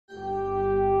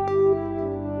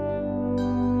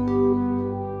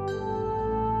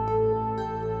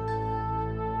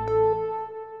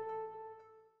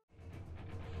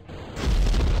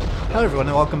Hello everyone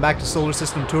and welcome back to Solar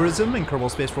System Tourism in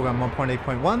Kerbal Space Program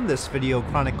 1.8.1. This video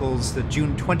chronicles the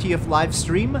June 20th live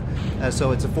stream.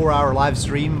 So it's a 4-hour live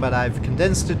stream, but I've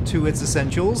condensed it to its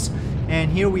essentials.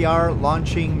 And here we are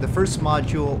launching the first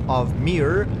module of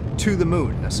Mir to the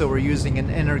moon. So we're using an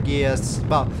Energia,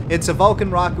 well, it's a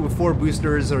Vulcan rocket with 4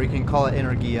 boosters, or you can call it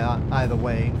Energia, either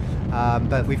way.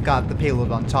 But we've got the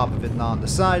payload on top of it, not on the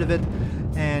side of it.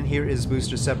 And here is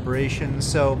booster separation.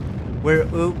 So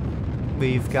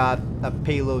we've got a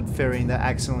payload fairing that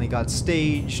accidentally got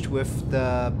staged with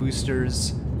the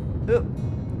boosters.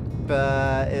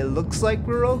 But it looks like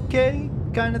we're okay,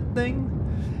 kind of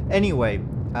thing. Anyway,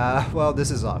 well, this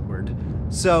is awkward.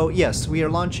 So yes, we are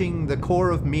launching the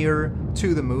core of Mir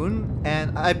to the moon,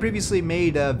 and I previously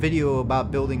made a video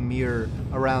about building Mir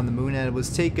around the moon, and it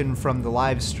was taken from the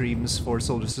live streams for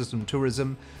Solar System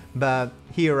Tourism, but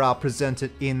here I'll present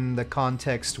it in the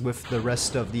context with the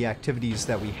rest of the activities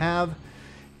that we have.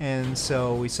 And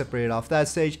so we separated off that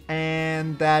stage,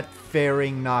 and that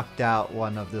fairing knocked out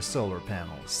one of the solar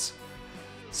panels.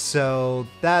 So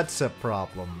that's a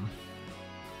problem.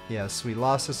 Yes, we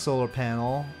lost a solar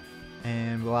panel,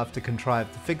 and we'll have to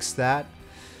contrive to fix that.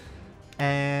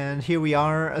 And here we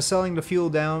are, selling the fuel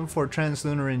down for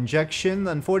translunar injection.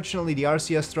 Unfortunately, the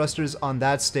RCS thrusters on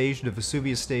that stage, the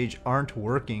Vesuvius stage, aren't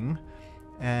working.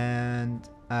 And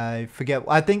I forget,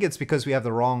 I think it's because we have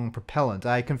the wrong propellant.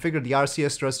 I configured the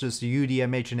RCS thrusters to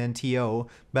UDMH and NTO,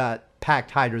 but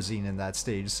packed hydrazine in that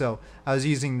stage. So I was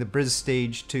using the Briz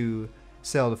stage to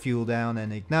sell the fuel down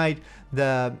and ignite.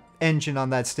 The engine on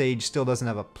that stage still doesn't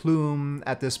have a plume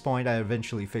at this point. I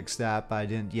eventually fixed that, but I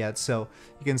didn't yet. So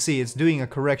you can see it's doing a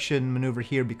correction maneuver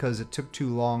here because it took too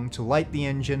long to light the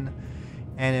engine.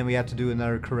 And then we have to do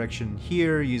another correction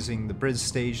here using the Briz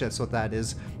stage. That's what that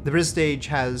is. The Briz stage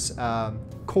has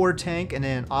core tank and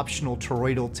then an optional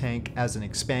toroidal tank as an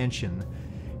expansion.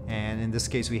 And in this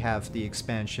case we have the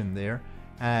expansion there.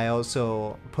 And I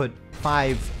also put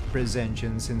 5 Briz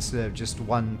engines instead of just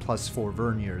 1 plus 4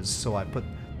 verniers. So I put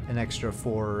an extra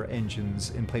 4 engines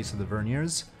in place of the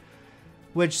verniers,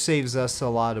 which saves us a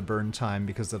lot of burn time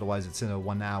because otherwise it's in a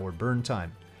 1-hour burn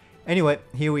time. Anyway,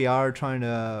 here we are trying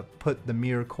to put the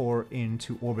Mir core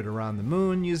into orbit around the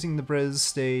moon using the Briz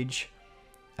stage.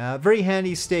 Very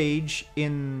handy stage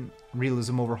in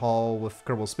Realism Overhaul with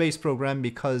Kerbal Space Program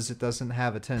because it doesn't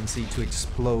have a tendency to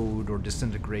explode or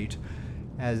disintegrate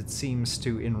as it seems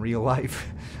to in real life.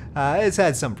 It's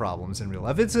had some problems in real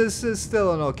life. It's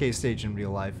still an okay stage in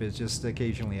real life. It just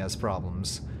occasionally has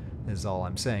problems, is all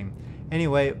I'm saying.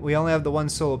 Anyway, we only have the 1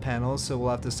 solar panel, so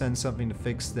we'll have to send something to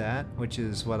fix that, which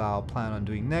is what I'll plan on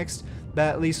doing next. But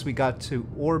at least we got to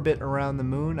orbit around the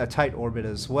moon, a tight orbit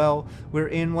as well. We're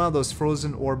in one of those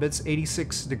frozen orbits.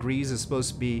 86 degrees is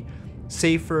supposed to be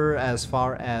safer as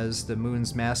far as the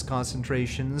moon's mass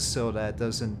concentrations, so that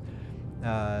doesn't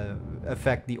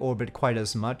affect the orbit quite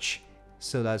as much.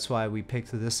 So that's why we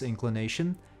picked this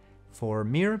inclination for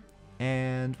Mir.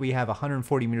 And we have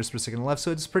 140 meters per second left,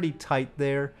 so it's pretty tight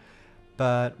there.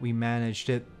 But we managed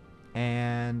it,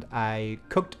 and I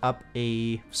cooked up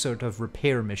a sort of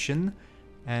repair mission,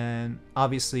 and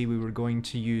obviously we were going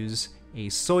to use a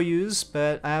Soyuz,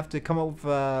 but I have to come up with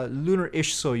a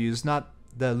lunar-ish Soyuz, not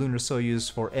the lunar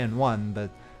Soyuz for N1,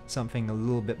 but something a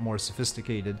little bit more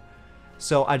sophisticated.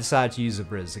 So I decided to use a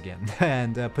Briz again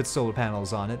and put solar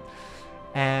panels on it,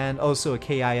 and also a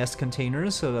KIS container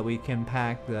so that we can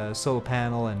pack the solar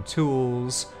panel and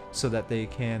tools so that they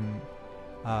can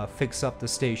fix up the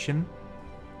station.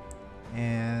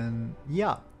 And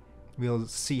yeah, we'll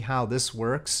see how this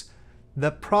works. The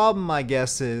problem, I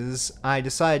guess, is I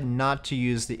decided not to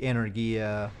use the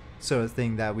Energia sort of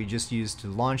thing that we just used to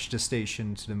launch the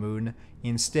station to the moon.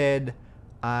 Instead,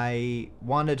 I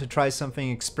wanted to try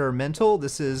something experimental.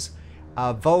 This is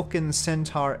a Vulcan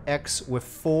Centaur X with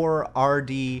 4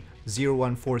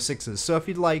 RD-0146s. So if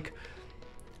you'd like,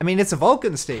 I mean, it's a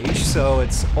Vulcan stage, so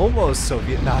it's almost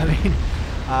Soviet. No, I mean,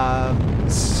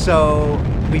 so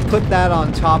we put that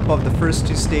on top of the first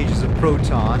 2 stages of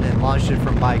Proton and launched it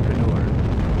from Baikonur.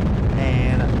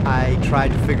 And I tried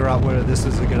to figure out whether this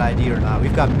was a good idea or not.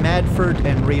 We've got Madford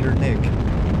and Raider Nick.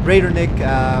 Raider Nick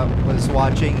was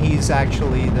watching. He's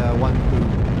actually the one who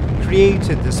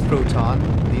created this Proton,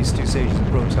 these 2 stages of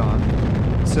Proton.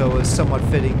 So it was somewhat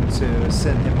fitting to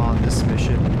send him on this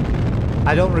mission.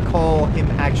 I don't recall him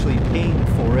actually paying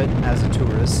for it as a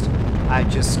tourist. I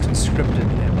just conscripted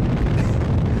him.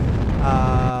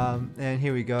 And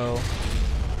here we go.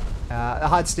 The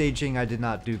hot staging I did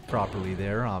not do properly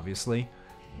there, obviously.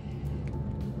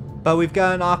 But we've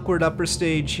got an awkward upper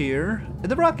stage here.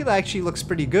 The rocket actually looks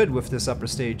pretty good with this upper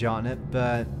stage on it,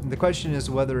 but the question is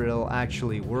whether it'll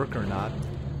actually work or not.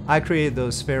 I created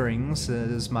those fairings. This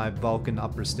is my Vulcan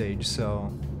upper stage,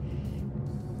 so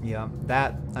yeah,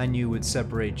 that I knew would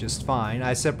separate just fine.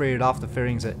 I separated off the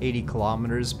fairings at 80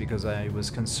 kilometers because I was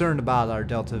concerned about our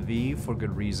delta V for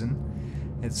good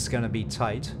reason. It's gonna be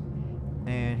tight.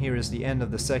 And here is the end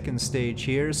of the second stage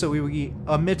here. So we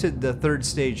omitted the third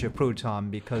stage of Proton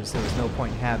because there was no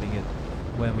point having it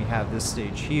when we have this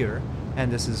stage here.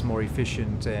 And this is more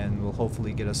efficient and will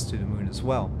hopefully get us to the moon as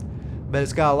well. But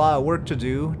it's got a lot of work to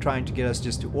do, trying to get us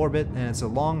just to orbit, and it's a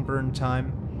long burn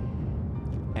time.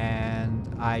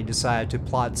 And I decided to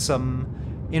plot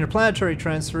some interplanetary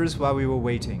transfers while we were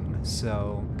waiting.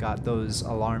 So got those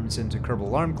alarms into Kerbal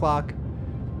alarm clock.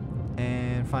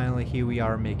 And finally here we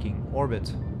are making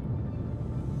orbit.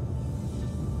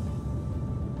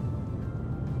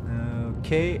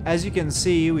 Okay, as you can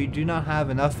see, we do not have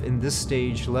enough in this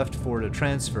stage left for the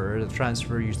transfer. The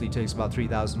transfer usually takes about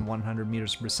 3,100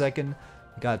 meters per second.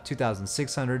 We got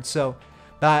 2,600, so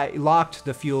I locked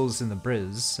the fuels in the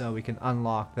Briz, so we can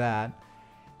unlock that.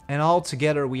 And all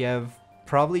together we have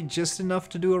probably just enough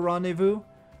to do a rendezvous.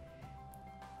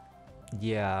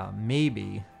 Yeah,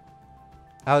 maybe.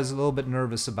 I was a little bit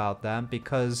nervous about that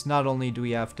because not only do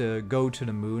we have to go to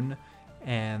the moon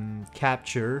and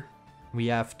capture, we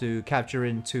have to capture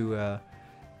into a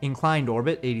inclined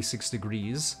orbit, 86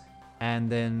 degrees, and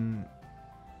then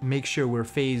make sure we're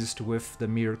phased with the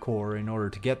Mir core in order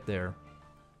to get there.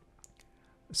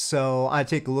 So I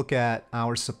take a look at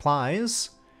our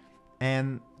supplies,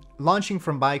 and launching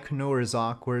from Baikonur is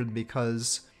awkward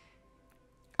because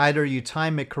either you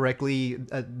time it correctly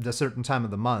at a certain time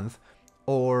of the month,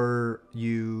 or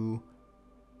you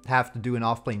have to do an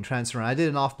off-plane transfer. And I did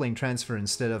an off-plane transfer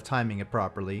instead of timing it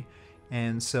properly,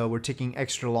 and so we're taking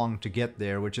extra long to get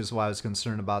there, which is why I was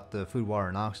concerned about the food, water,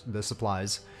 and the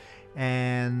supplies.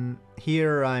 And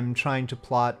here I'm trying to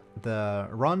plot the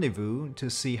rendezvous to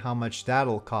see how much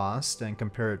that'll cost and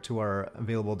compare it to our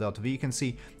available delta V. You can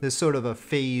see there's sort of a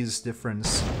phase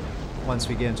difference once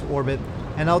we get into orbit,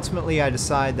 and ultimately I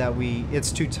decide that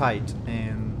it's too tight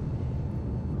and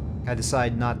I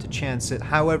decide not to chance it.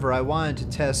 However, I wanted to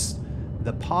test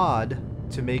the pod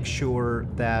to make sure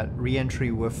that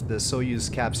re-entry with the Soyuz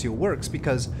capsule works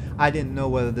because I didn't know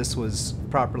whether this was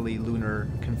properly lunar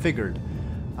configured.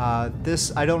 I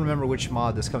don't remember which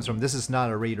mod this comes from. This is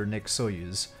not a Raider Nick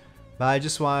Soyuz. But I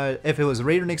just wanted, if it was a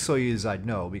Raider Nick Soyuz, I'd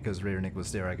know because Raider Nick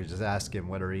was there. I could just ask him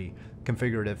whether he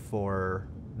configured it for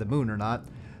the moon or not.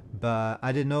 But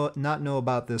I did not know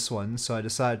about this one, so I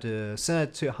decided to send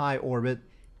it to high orbit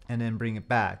and then bring it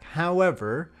back.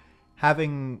 However,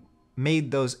 having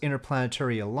made those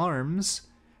interplanetary alarms,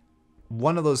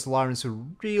 one of those alarms were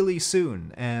really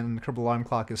soon, and Kerbal alarm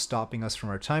clock is stopping us from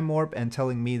our time warp and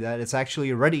telling me that it's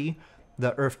actually already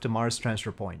the Earth to Mars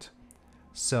transfer point.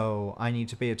 So I need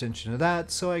to pay attention to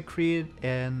that, so I created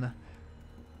an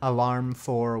alarm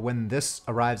for when this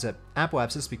arrives at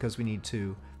apoapsis because we need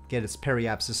to get its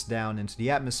periapsis down into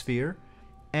the atmosphere,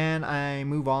 and I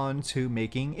move on to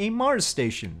making a Mars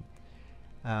station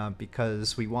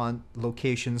because we want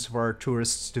locations for our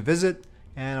tourists to visit,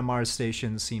 and a Mars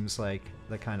station seems like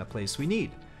the kind of place we need.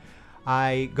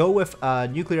 I go with a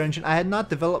nuclear engine. I had not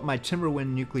developed my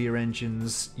Timberwind nuclear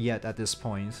engines yet at this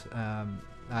point.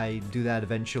 I do that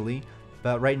eventually,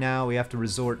 but right now we have to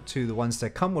resort to the ones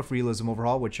that come with Realism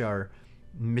Overhaul, which are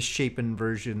misshapen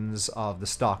versions of the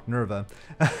stock Nerva.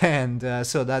 And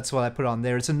so that's what I put on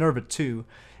there. It's a Nerva 2,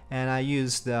 and I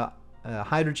used the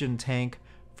hydrogen tank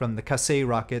from the Kasei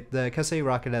rocket. The Kasei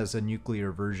rocket has a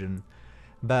nuclear version,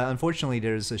 but unfortunately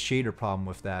there's a shader problem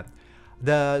with that.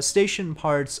 The station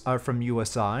parts are from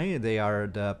USI. They are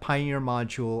the Pioneer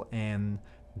module and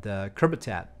the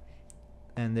Kerbitat,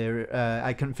 and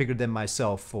I configured them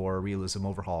myself for Realism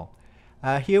Overhaul.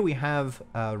 Here we have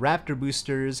Raptor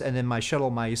boosters and then my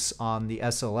shuttle mice on the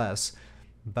SLS,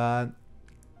 but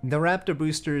the Raptor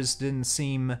boosters didn't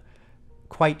seem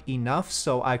quite enough,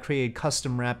 so I created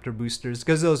custom Raptor boosters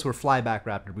because those were flyback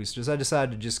Raptor boosters. I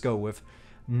decided to just go with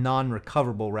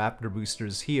non-recoverable Raptor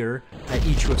boosters here,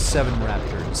 each with 7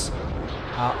 Raptors.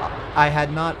 I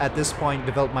had not at this point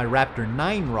developed my Raptor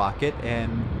 9 rocket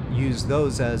and used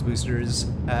those as boosters.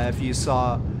 If you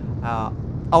saw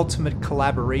Ultimate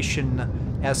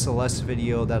Collaboration SLS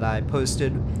video that I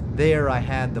posted, there I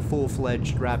had the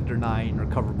full-fledged Raptor 9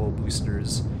 recoverable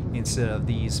boosters instead of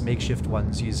these makeshift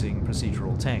ones using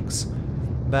procedural tanks.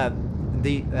 But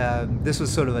this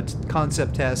was sort of a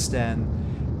concept test, and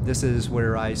this is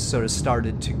where I sort of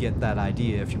started to get that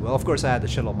idea, if you will. Of course, I had the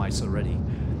shuttle mice already,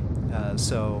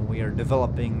 so we are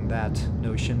developing that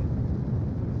notion.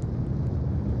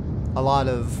 A lot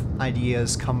of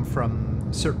ideas come from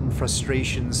certain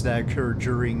frustrations that occur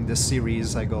during the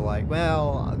series, I go like,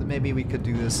 well, maybe we could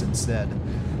do this instead.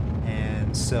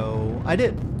 And so I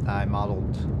did. I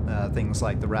modeled things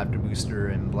like the Raptor booster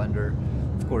in Blender.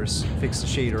 Of course, fixed the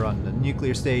shader on the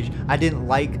nuclear stage. I didn't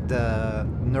like the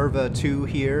Nerva 2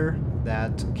 here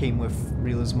that came with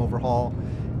Realism Overhaul,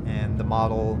 and the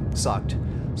model sucked.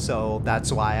 So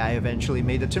that's why I eventually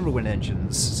made the Timberwind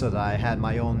engines, so that I had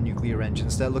my own nuclear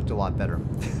engines that looked a lot better.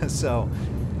 So,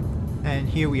 and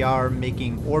here we are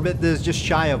making orbit. This is just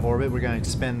shy of orbit. We're going to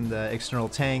expend the external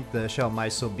tank. The shell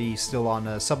might still be still on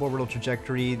a suborbital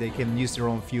trajectory. They can use their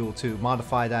own fuel to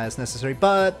modify that as necessary,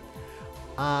 but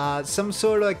some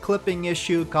sort of clipping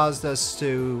issue caused us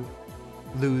to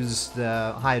lose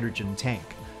the hydrogen tank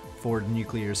for the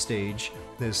nuclear stage.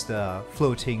 There's the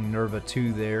floating Nerva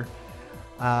 2 there.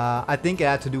 I think it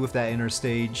had to do with that inner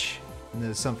stage.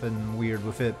 There's something weird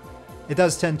with it. It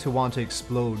does tend to want to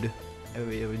explode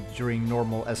during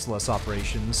normal SLS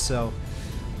operations. So,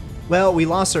 well, we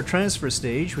lost our transfer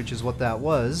stage, which is what that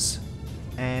was.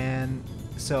 And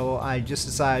so I just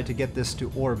decided to get this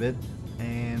to orbit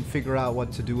and figure out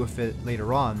what to do with it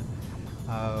later on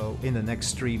in the next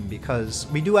stream, because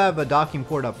we do have a docking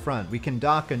port up front. We can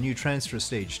dock a new transfer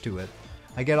stage to it.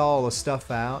 I get all the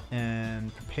stuff out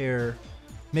and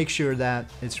make sure that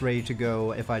it's ready to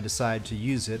go if I decide to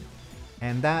use it,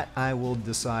 and that I will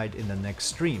decide in the next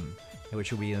stream,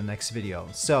 which will be in the next video.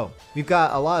 So we've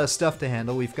got a lot of stuff to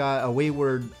handle. We've got a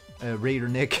wayward Raider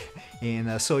Nick in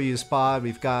a Soyuz pod.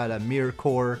 We've got a mirror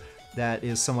core that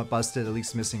is somewhat busted, at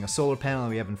least missing a solar panel.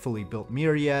 We haven't fully built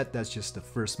mirror yet. That's just the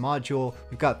first module.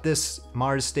 We've got this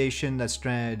Mars station that's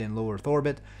stranded in low Earth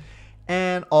orbit,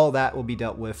 and all that will be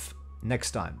dealt with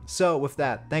next time. So with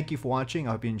that, thank you for watching.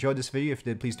 I hope you enjoyed this video. If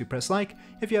you did, please do press like.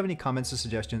 If you have any comments or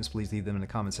suggestions, please leave them in the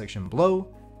comment section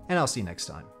below, and I'll see you next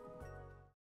time.